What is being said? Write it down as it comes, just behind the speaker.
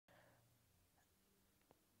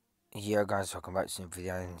Yeah, guys, welcome back to a new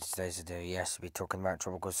video. In today's video, yes, we'll be talking about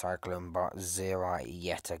tropical cyclone Batisira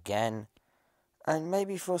yet again, and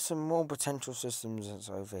maybe for some more potential systems that's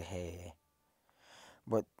over here.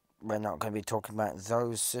 But we're not going to be talking about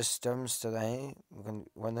those systems today.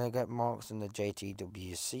 When they get marked in the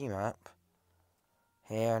JTWC map,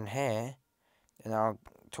 here and here, then I'll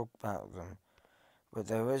talk about them. But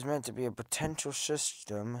there is meant to be a potential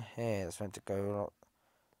system here that's meant to go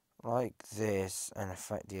like this and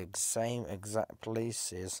affect the same exact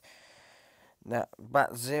places that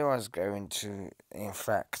Batisira is going to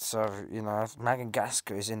infect. So,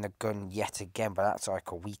 Madagascar is in the gun yet again, but that's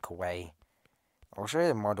like a week away. I'll show you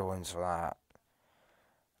the modelings for that.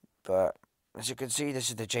 But as you can see,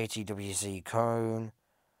 this is the JTWC cone.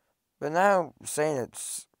 But now saying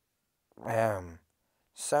it's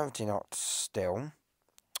 70 knots still,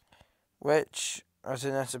 which I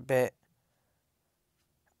think that's a bit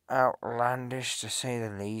outlandish to say the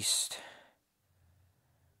least.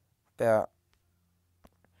 But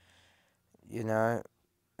yeah,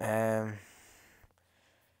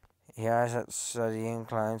 that's the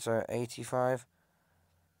incline. So 85,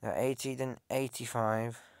 then 80, then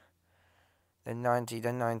 85, then 90,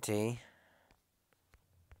 then 90,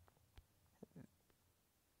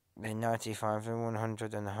 then 95, then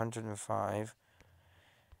 100, then 105.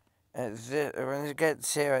 When it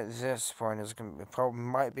gets here at this point, it probably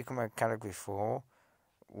might become a category 4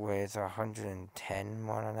 with 110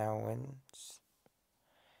 mile an hour winds.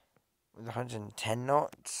 With 110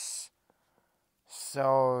 knots.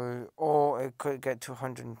 So, or it could get to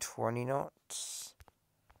 120 knots.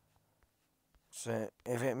 So,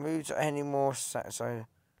 if it moves any more, so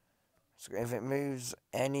if it moves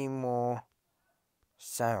any more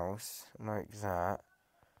south like that,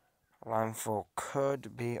 landfall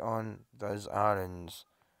could be on those islands.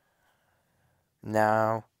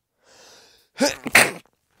 Now,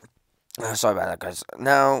 sorry about that, guys.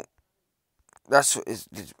 Now, that's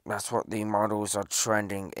what the models are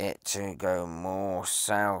trending it to go more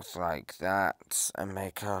south like that and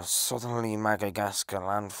make a southerly Madagascar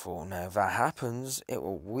landfall. Now, if that happens, it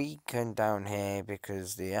will weaken down here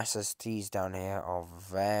because the SSTs down here are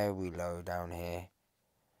very low down here.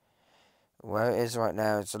 Where it is right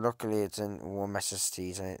now, luckily it's in warm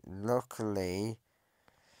SSTs, and luckily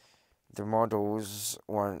the models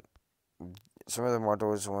want, some of the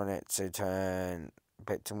models want it to turn a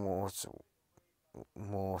bit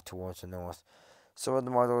more towards the north. Some of the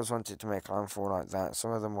models want it to make landfall like that.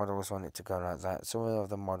 Some of the models want it to go like that. Some of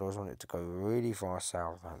the models want it to go really far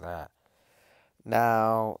south like that.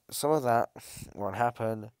 Now, some of that won't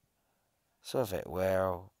happen. Some of it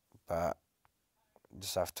will, but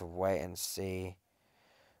just have to wait and see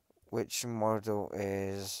which model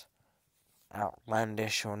is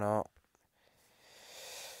outlandish or not.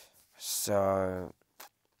 So,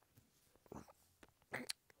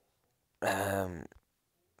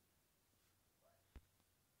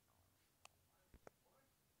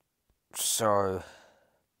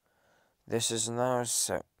 this is now this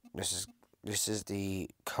is the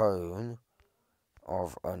cone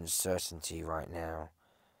of uncertainty right now.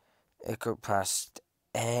 It could pass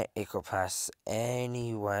anywhere. It could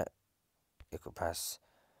pass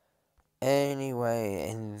anywhere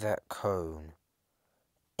in that cone.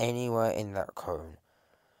 Anywhere in that cone.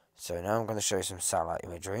 So now I'm going to show you some satellite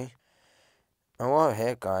imagery. And while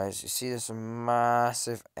here, guys, you see this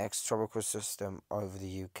massive ex-tropical system over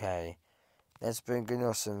the UK. That's bringing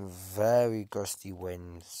us some very gusty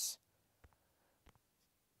winds.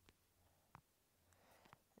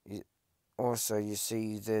 Also, you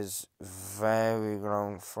see there's very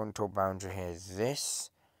long frontal boundary here. This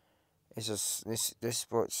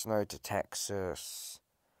brought snow to Texas,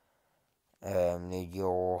 New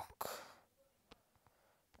York.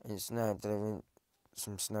 It's now delivering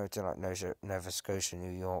some snow to like Nova Scotia,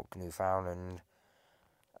 New York, Newfoundland,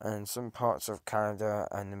 and some parts of Canada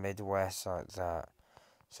and the Midwest like that.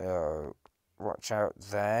 So watch out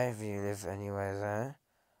there if you live anywhere there.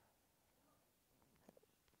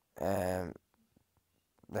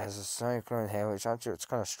 There's a cyclone here, which actually it's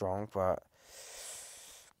kind of strong, but at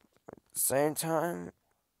the same time,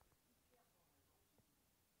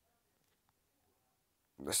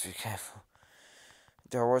 let's be careful.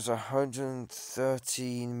 There was a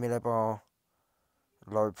 113 millibar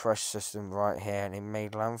low pressure system right here, and it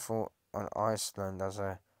made landfall on Iceland as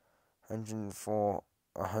a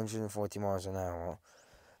 140 miles an hour.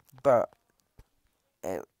 But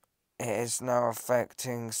it is now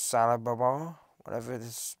affecting Salababa, whatever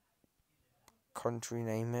this country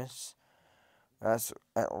name is. That's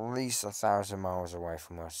at least 1,000 miles away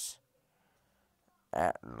from us.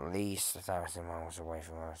 At least 1,000 miles away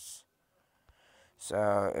from us.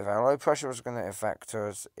 So if our low pressure was going to affect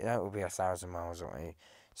us, that would be 1,000 miles away.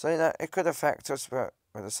 So it could affect us, but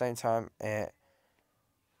at the same time, it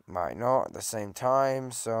might not at the same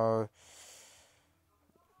time. So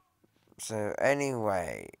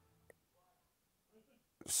anyway,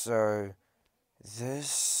 so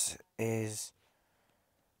this is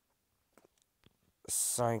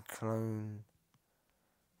cyclone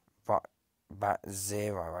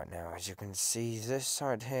Batisira right now. As you can see, this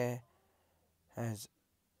side here has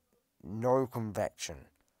no convection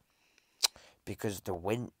because the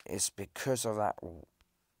wind is because of that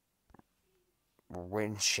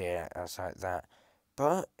wind shear outside that,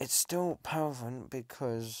 but it's still powerful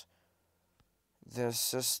because the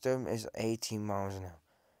system is 80 miles an hour.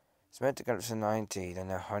 It's meant to go up to 90, then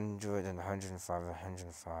 100, and 105,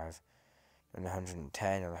 105, and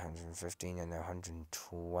 110, and 115, and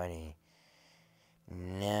 120.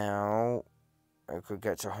 Now it could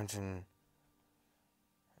get to 100.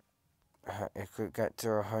 It could get to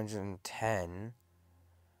 110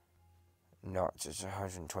 knots. It's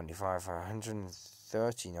 125,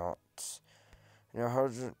 130 knots.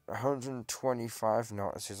 125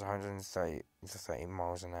 knots is 130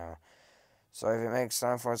 miles an hour. So if it makes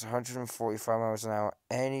landfall, it's 145 miles an hour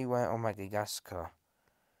anywhere on Madagascar.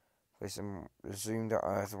 Because assume the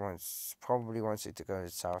Earth probably wants it to go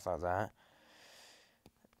south like that.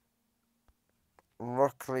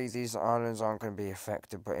 Luckily, these islands aren't going to be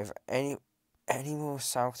affected. But if any more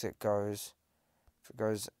south it goes, if it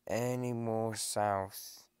goes any more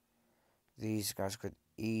south, these guys could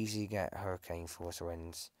easily get hurricane force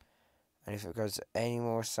winds. And if it goes any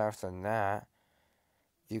more south than that,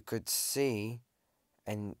 you could see,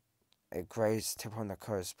 and it grazed tip on the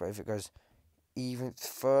coast, but if it goes even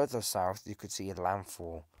further south, you could see a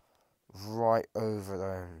landfall right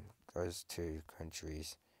over those two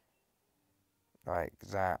countries. Like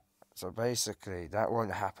that. So basically, that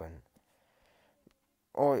won't happen.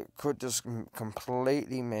 Or it could just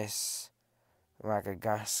completely miss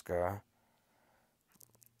Madagascar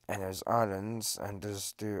and those islands and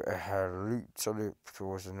just do a loop-to-loop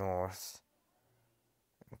towards the north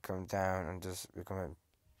and come down and just become a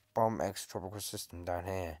bomb ex-tropical system down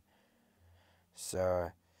here.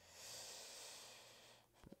 So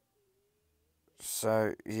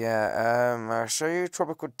yeah, I'll show you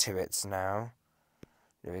tropical tibbets now.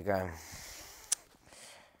 There we go.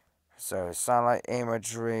 So satellite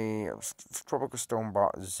imagery, tropical storm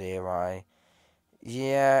Batisira.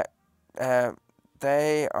 Yeah,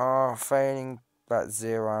 they are failing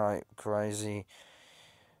Batisira like crazy.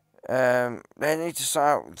 They need to sort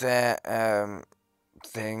out their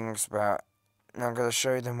things, but I'm gonna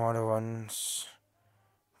show you the model ones.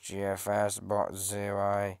 GFS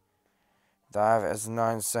Batisira. They have it as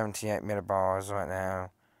 978 millibars right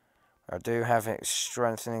now. I do have it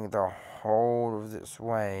strengthening the whole of its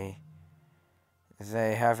way.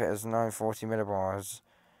 They have it as 940 millibars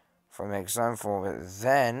from example, but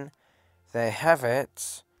then they have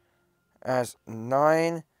it as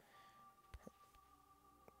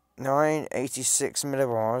 986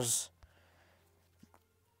 millibars,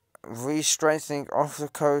 re-strengthening off the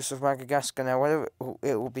coast of Madagascar. Now, whether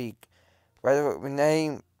it will be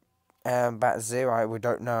named Batisira, we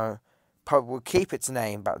don't know. Probably will keep its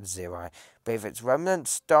name Batisira, but if its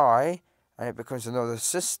remnants die and it becomes another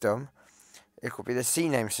system, it could be the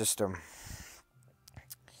C-name system.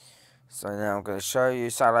 So now I'm going to show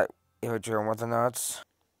you satellite imagery on weather nerds.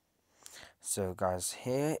 So guys,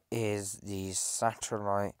 here is the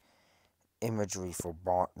satellite imagery for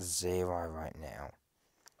Batisira right now.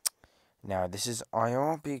 Now this is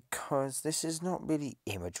IR because this is not really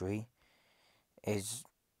imagery. It's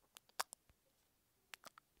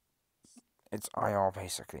IR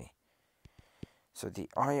basically. So the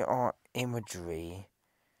IR imagery,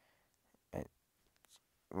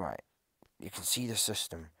 right, you can see the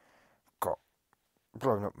system got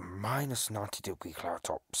blown up minus 90-degree cloud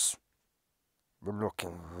tops. We're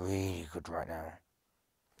looking really good right now.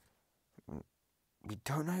 We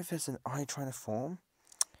don't know if there's an eye trying to form,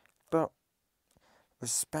 but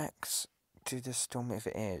respects to the storm if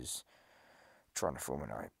it is trying to form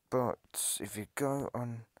an eye. But if you go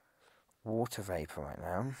on water vapor right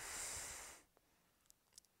now,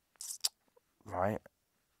 right,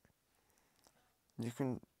 you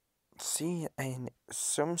can see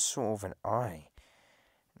some sort of an eye.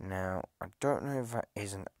 Now, I don't know if that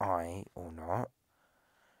is an eye or not,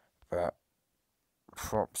 but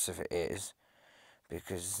props if it is,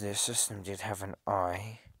 because the system did have an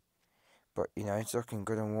eye, but it's looking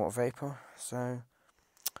good on water vapor. So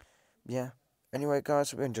yeah, anyway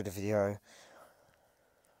guys, hope you enjoyed the video.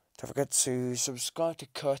 Don't forget to subscribe to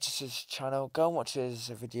Curtis's channel. Go and watch his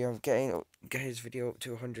video. Get his video up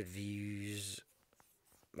to 100 views.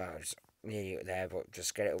 Well, it's nearly there, but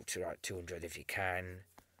just get it up to like 200 if you can.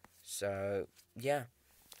 So yeah.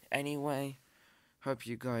 Anyway, hope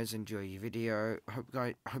you guys enjoy your video.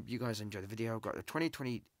 Hope you guys enjoy the video. I've got the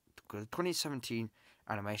 2017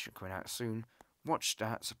 animation coming out soon. Watch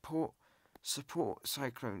that. Support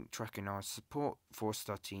Cyclone Tracking Eyes. Support Force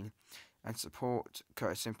 13. And support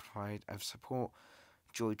Curtis Simplified, and support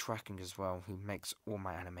Joy Tracking as well, who makes all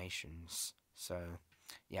my animations. So,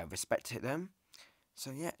 yeah, respect to them.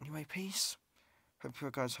 So, yeah, anyway, peace. Hope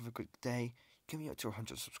you guys have a good day. Give me up to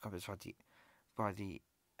 100 subscribers by the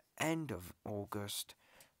end of August.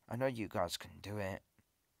 I know you guys can do it.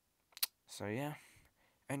 So, yeah.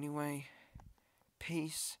 Anyway,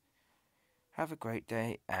 peace. Have a great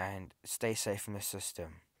day, and stay safe in the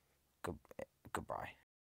system. Goodbye.